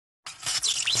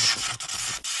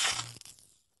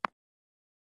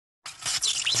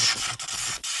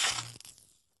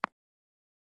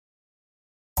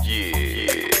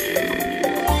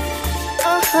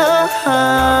Hey.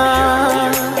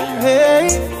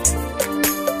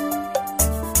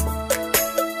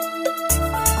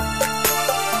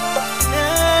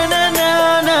 Na, na,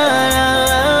 na,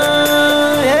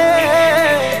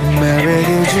 yeah. Mary,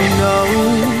 did you know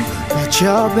that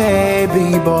your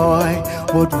baby boy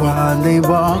would one day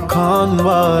walk on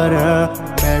water?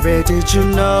 Mary, did you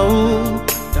know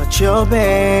that your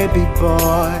baby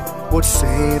boy would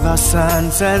save our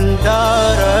sons and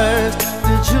daughters?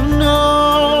 Did you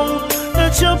know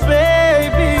that your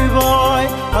baby boy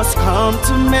has come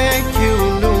to make you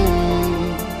new?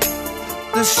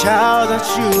 This child that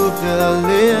you've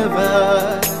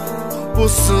delivered will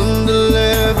soon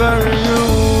deliver you.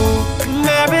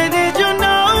 Maybe did you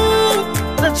know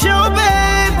that your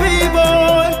baby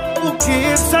boy will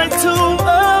give sight to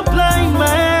a blind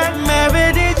man? Maybe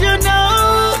did you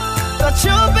know that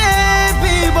your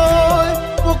baby boy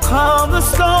will calm the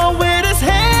storm with his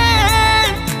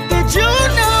hand? Did you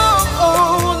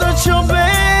know that your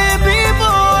baby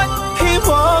boy, he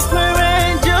walks where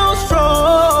angels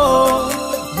stroll?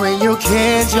 When you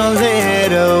kiss your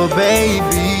little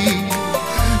baby,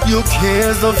 you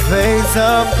kiss the face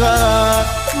of God.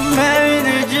 Mary,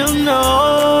 did you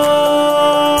know?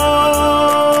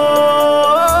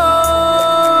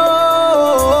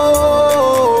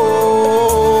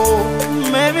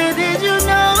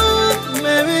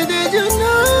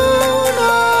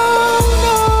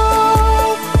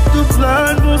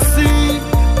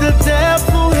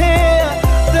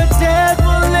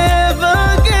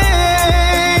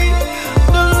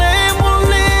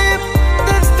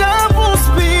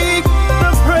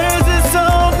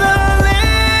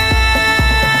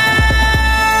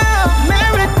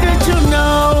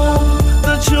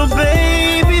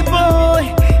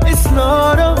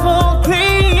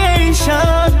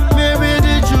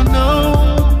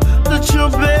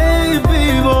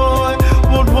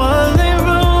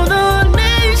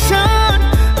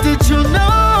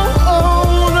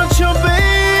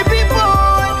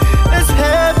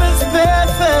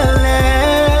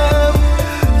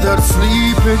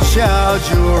 Child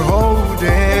you're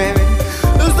holding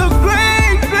is the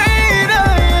great, great I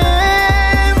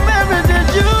am. Mary, did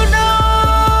you know?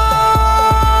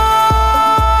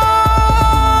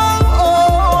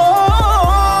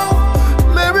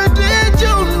 Mary, did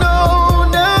you know?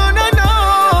 No, no, no.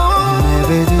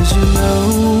 Mary, did you know?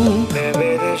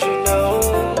 Mary, did you know?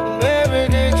 Mary,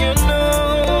 did you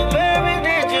know? Mary,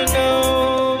 did you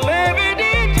know? Mary,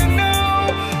 did you know?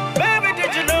 Mary,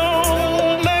 did you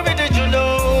know? Mary, did you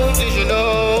know? Did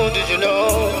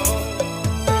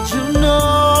you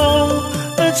know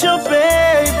that your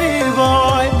baby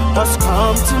boy has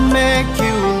come to make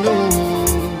you new?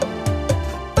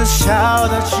 The child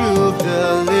that you've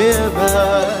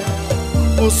delivered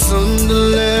will soon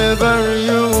deliver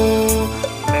you.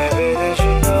 Maybe did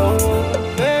you know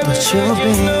that your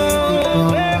baby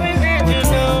boy would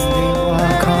one day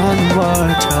walk on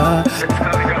water?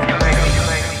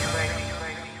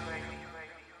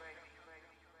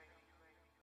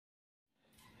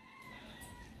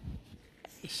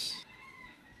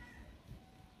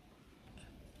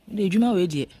 The Juma way,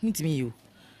 dear, meet me you.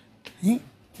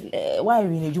 Why are you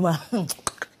in a Juma? A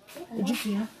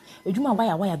Juma,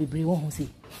 why I be brave? Won't see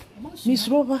Miss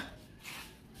Rover.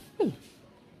 I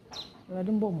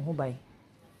don't bomb who buy.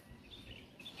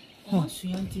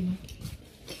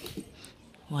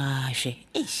 Why, she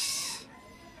is.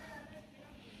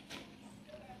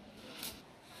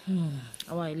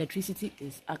 Our electricity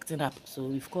is acting up, so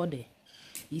we've called the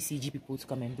ECG people to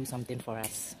come and do something for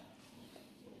us.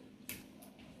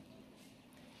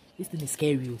 This thing is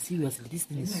scary, seriously. This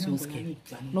thing is so scary.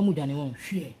 No more than one.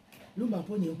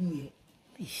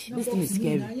 This thing is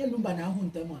scary.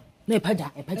 No,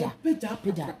 Paja.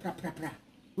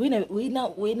 We now,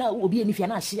 will be any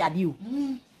fiana she at you.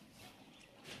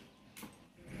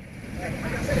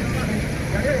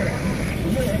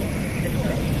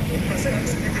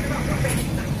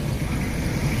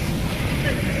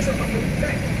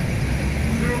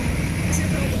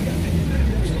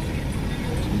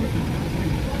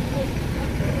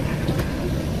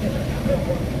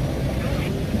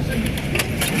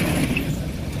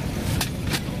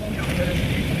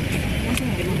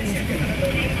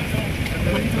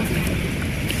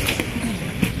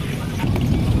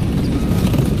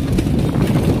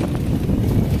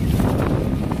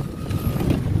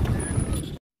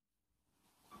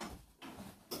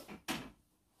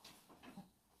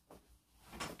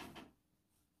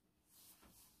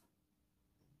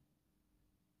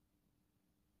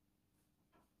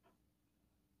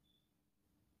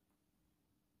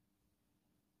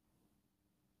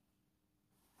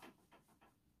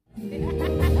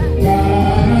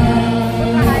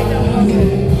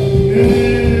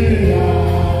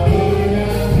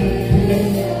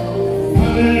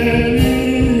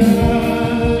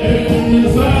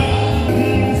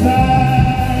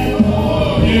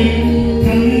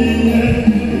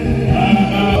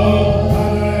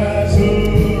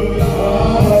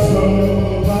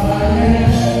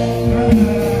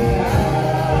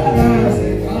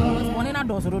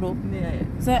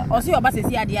 was your bus is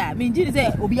here. Mean, Jesus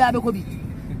say, Obia Bekobi.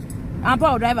 I'm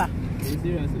power driver.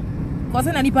 Serious. Because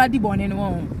any party born in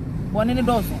one. Born in the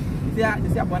doors. Yeah,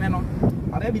 this is a banana.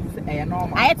 I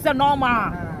normal. I it's a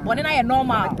normal. Born in a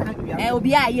normal.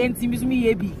 Obia, Yen Timis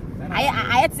me be.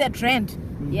 I it's a trend.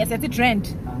 Yes, it's a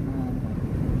trend.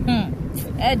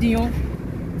 Eddie.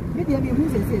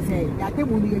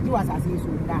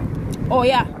 Oh,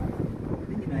 yeah.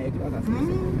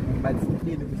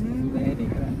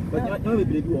 But you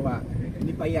believe you are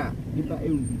Nipaya,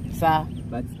 Sir.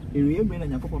 but you remember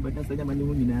and your better say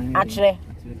money. Actually,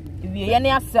 if you any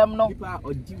assem no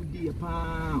or duty a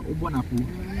pa or bonapu.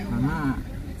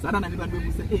 Saturday, everybody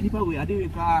will say, any power, I did a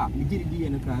car, we did it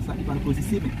in a car, something for the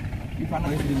city. If I'm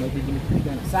not in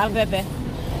Salve,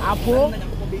 Apo,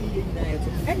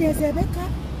 and yes, Rebecca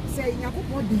say,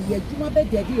 Yakupo, you are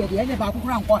better, the end of our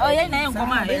crown. Oh, yeah,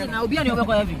 I'll be on your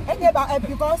heavy. And about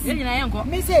because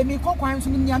me say, me cook crimes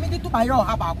in Yamini to buy your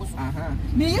habacus.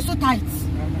 Me is so tight.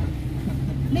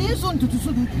 Me is on to do.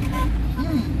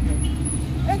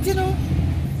 And you know,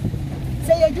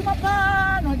 say a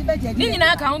Jumapa, no, the better. Didn't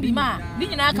I count be ma?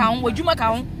 Didn't I count what Juma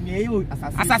count?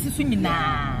 Assassin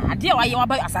now. Dear, why you are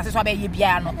by assassin by your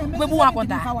piano? We walk on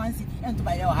that. And to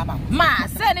buy your habak. Ma,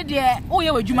 send it dear. Oh,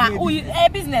 you Juma, oh,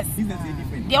 business.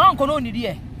 They won't go on,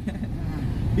 dear.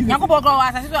 Yakubo go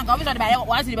assassin and come by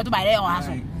once you to buy their house.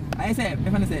 I say,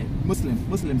 if I say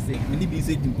Muslim say, when he be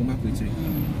said to come up with you.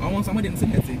 I want somebody to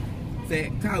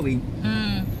say, Kawi,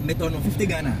 meton of 50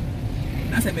 Ghana.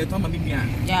 That's a meton,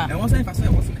 yeah. And once I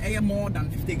was more than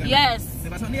 50 Ghana. Yes.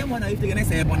 There was only more than 50 Ghana.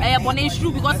 I it's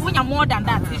true because when you're more than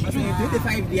that, it's true.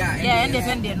 25, yeah, and they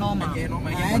send the normal.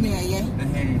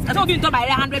 I told you to buy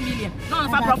 100 million. No,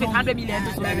 if I profit 100 million.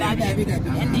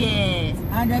 And yeah,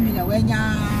 100 million when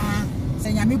you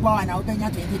say me born out, then you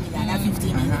 20 million,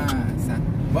 15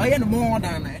 million. Why more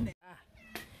than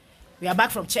we are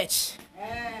back from church.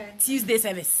 Tuesday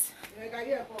service.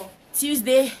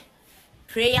 Tuesday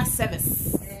prayer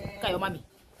service. Okay, your mommy.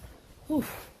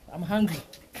 I'm hungry.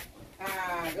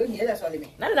 Don't hear that's all me.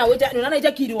 Nana, we just nana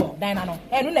just kid wo. Dine no.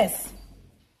 Eh, Lunes.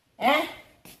 Eh?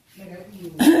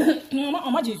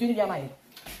 Mama just you jama.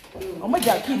 Mama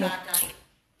just kid no.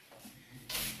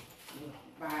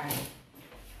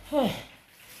 Bye.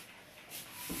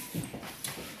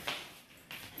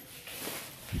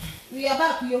 We are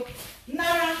back, yo.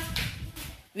 Nana.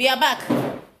 We are back.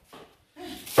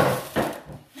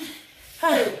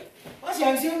 Hi. What's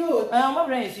your issue? My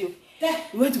brain is you.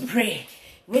 We went to pray.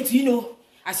 We went to,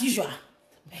 as usual,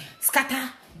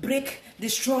 scatter, break,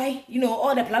 destroy,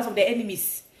 all the plans of the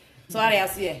enemies. So I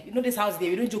see here. This house there,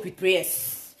 we don't joke with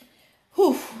prayers.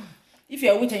 Whew. If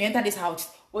you're a witch and you enter this house,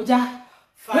 Oja,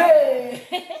 hey!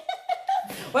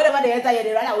 Whatever they enter,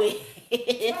 they run away.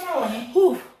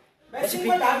 Whew.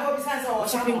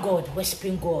 Worshiping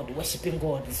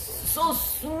God. So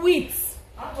sweet.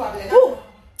 Whew.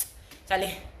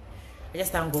 Charlie, I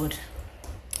just thank God.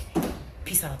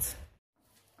 Peace out.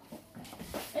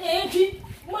 Entry,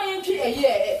 my entry a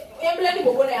year. I'm blending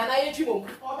over there and I entry home.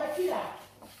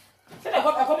 Said I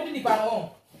come to the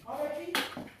panel.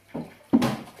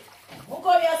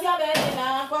 Uncle, yes, you're ready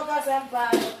now. Focus and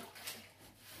pan.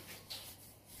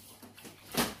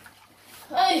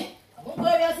 Hey, Uncle,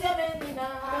 yes, you're ready now.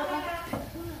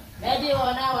 Ready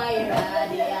on our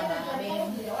ready,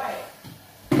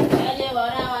 Ready on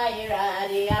our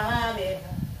ready,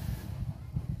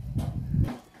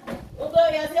 Uncle,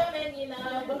 yes, you're ready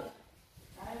now.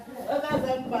 Focus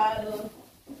and pan.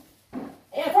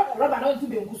 Rubber don't to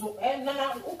be so, and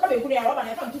now, come and put your rubber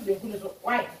and come to be so.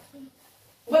 Why?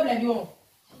 Where blame you?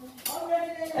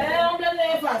 I'm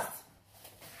blaming fast.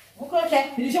 Okay,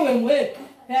 finish away.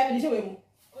 Finish away.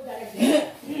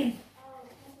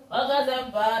 Focus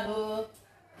and pan.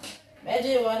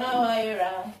 Ready on our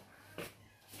ready.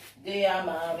 Dear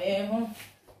mammy.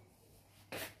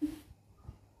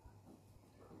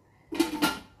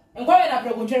 And why not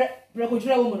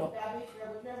precontra woman?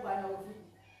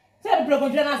 Say the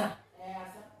precontra.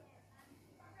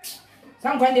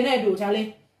 Some kind of do,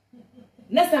 Charlie.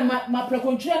 Next time, my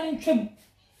precontra in trim.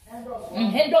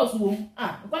 Head doors womb.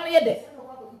 One year there.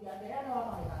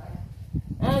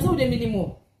 So the minimum.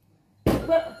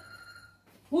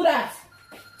 Who that?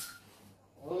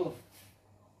 Oh.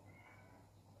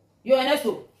 Yo,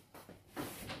 Ernesto.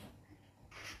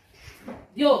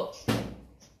 Yo.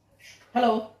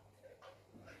 Hello.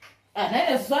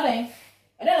 Then it's swelling.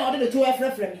 I don't order the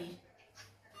 2F from me.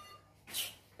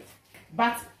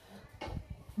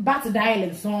 Bat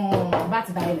dialing song.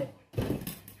 Bat dialing.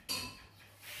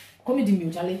 Come to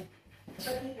me, Charlie.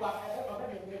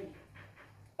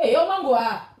 Hey, your mango.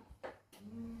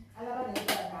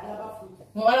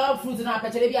 Wala fruit na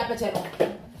apechere bi apechere no.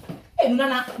 Eh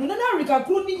nuna rika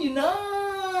kro ni nyina.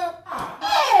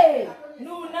 Eh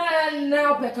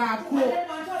nuna peka kro.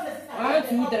 1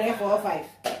 2 3 4 5.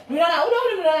 Nuna na.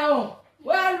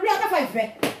 Well, we are 5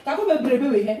 be. Ka ko bebrebe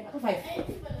we he. 5.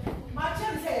 Ma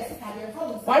chem say sister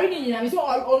for us. Wari ni nyina mi so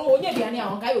ono onye biane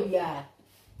a on kai obi a.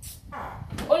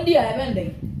 Ondi a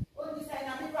ebende. Ondi say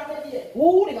na mi kwate die.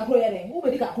 Wo ni ka kro ye den. Wo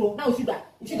be di ka kro. Na o sugar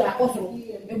akosoro.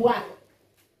 Me boa.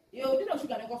 Yo, did not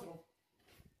sugar akosoro.